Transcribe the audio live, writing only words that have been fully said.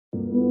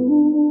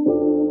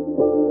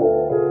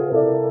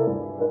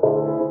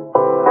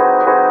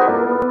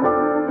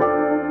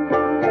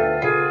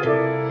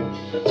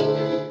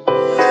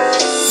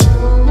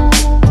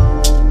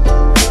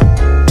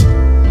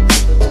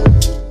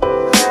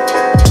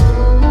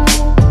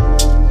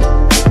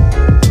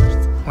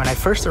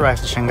First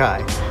arrived to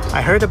Shanghai,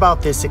 I heard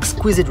about this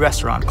exquisite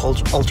restaurant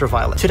called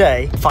Ultraviolet.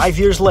 Today, 5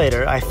 years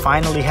later, I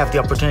finally have the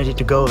opportunity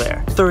to go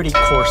there.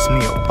 30-course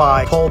meal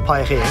by Paul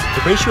Pairet.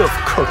 The ratio of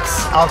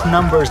cooks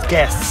outnumbers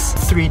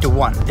guests 3 to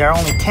 1. There are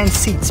only 10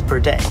 seats per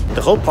day.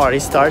 The whole party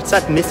starts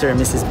at Mr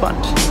Mrs Bund.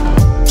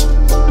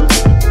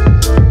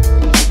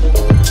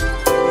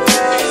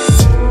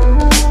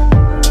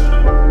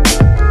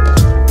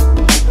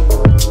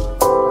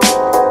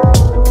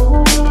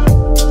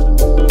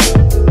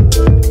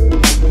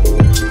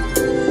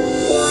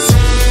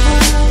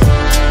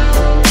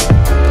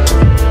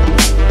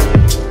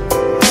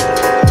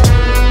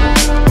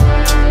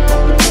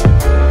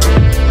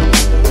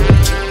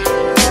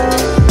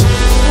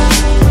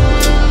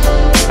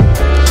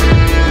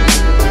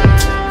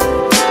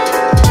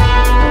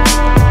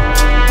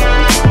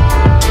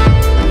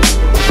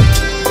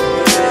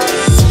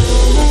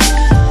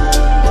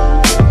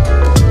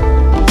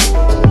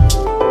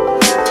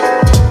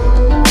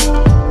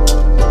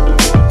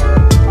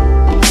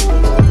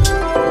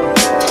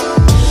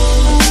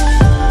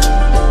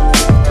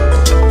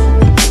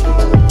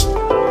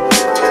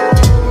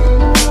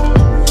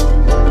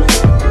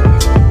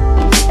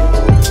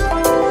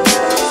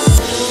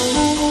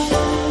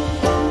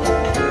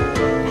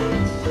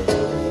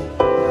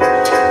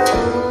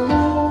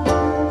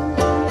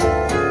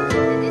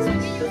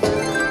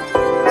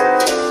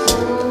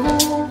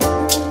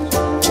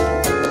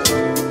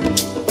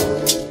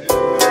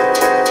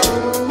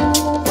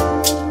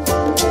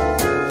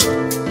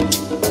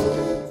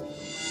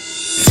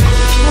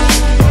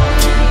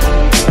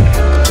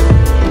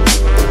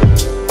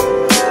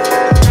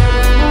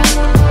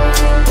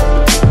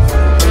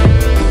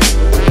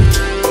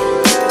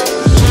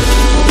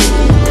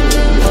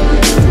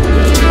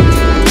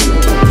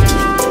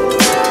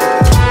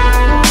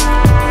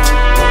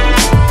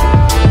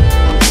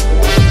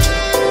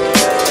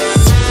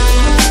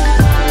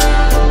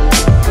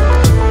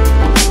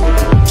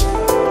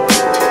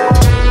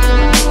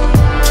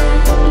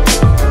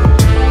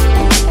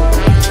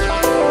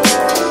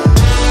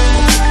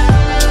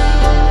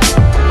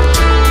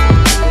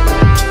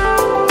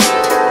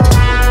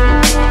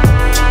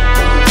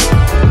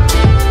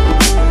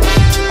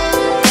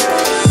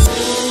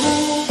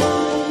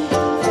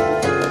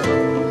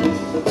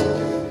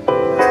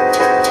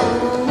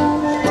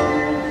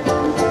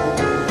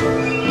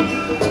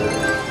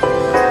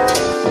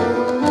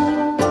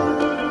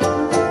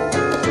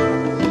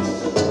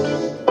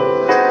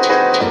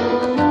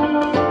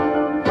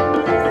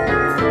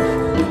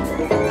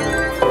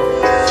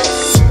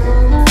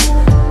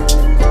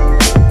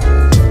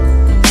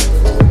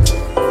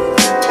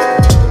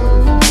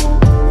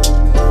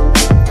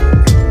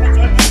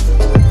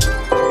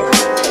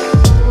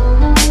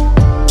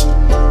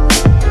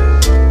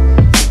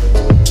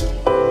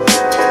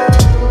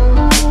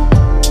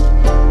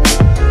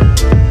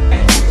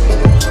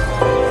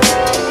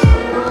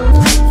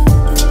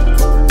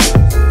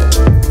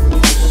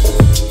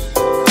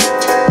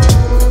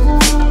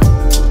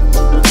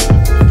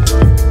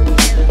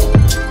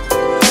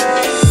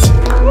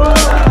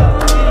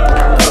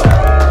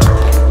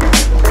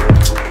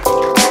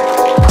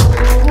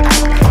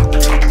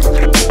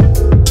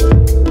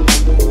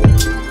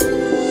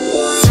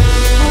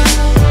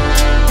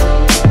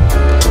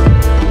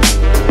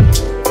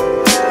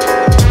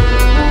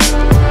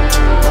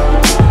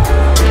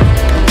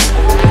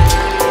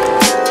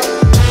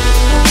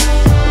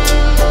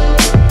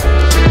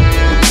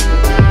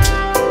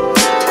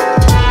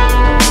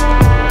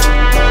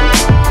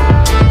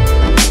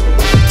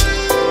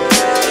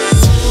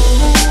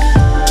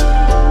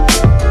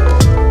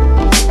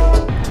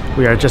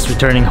 We are just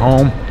returning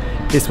home.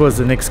 This was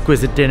an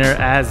exquisite dinner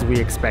as we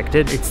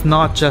expected. It's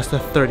not just a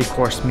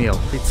 30-course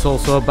meal. It's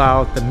also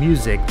about the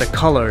music, the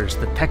colors,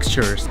 the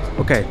textures.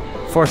 Okay,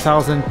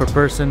 4,000 per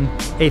person,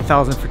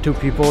 8,000 for 2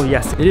 people.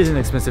 Yes, it is an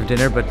expensive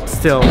dinner, but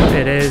still,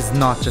 it is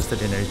not just a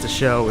dinner. It's a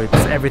show. It's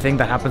everything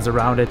that happens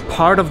around it.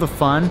 Part of the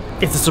fun,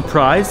 it's a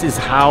surprise, is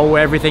how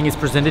everything is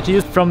presented to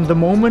you. From the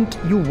moment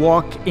you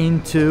walk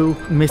into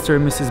Mr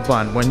and Mrs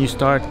Bund, when you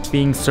start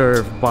being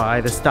served by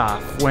the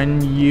staff,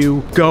 when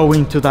you go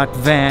into that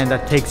van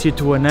that takes you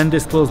to an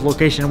undisclosed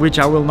location, which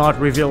I will not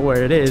reveal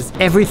where it is,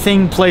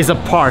 everything plays a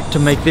part to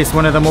make this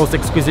one of the most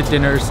exquisite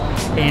dinners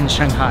in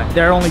Shanghai.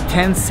 There are only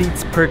 10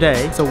 seats per day,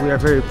 so we are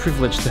very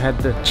privileged to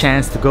have the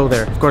chance to go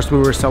there. Of course, we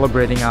were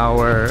celebrating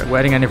our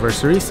wedding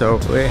anniversary, so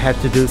we had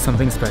to do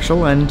something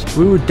special, and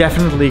we would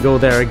definitely go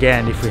there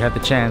again if we had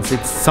the chance.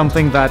 It's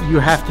something that you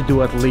have to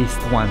do at least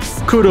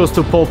once. Kudos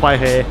to Paul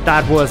Pairet.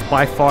 That was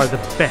by far the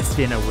best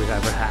dinner we've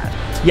ever had.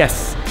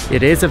 Yes,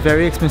 It is a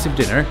very expensive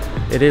dinner.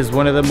 It is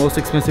one of the most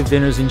expensive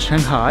dinners in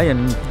Shanghai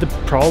and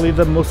probably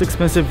the most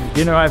expensive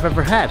dinner I've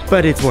ever had.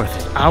 But it's worth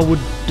it. I would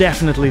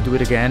definitely do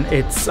it again.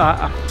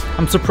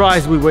 I'm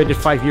surprised we waited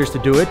 5 years to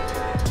do it.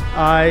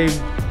 I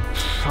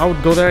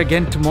would go there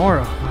again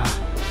tomorrow.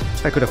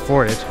 If I could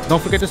afford it.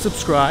 Don't forget to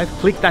subscribe,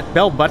 click that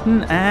bell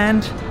button,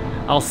 and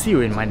I'll see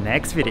you in my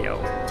next video.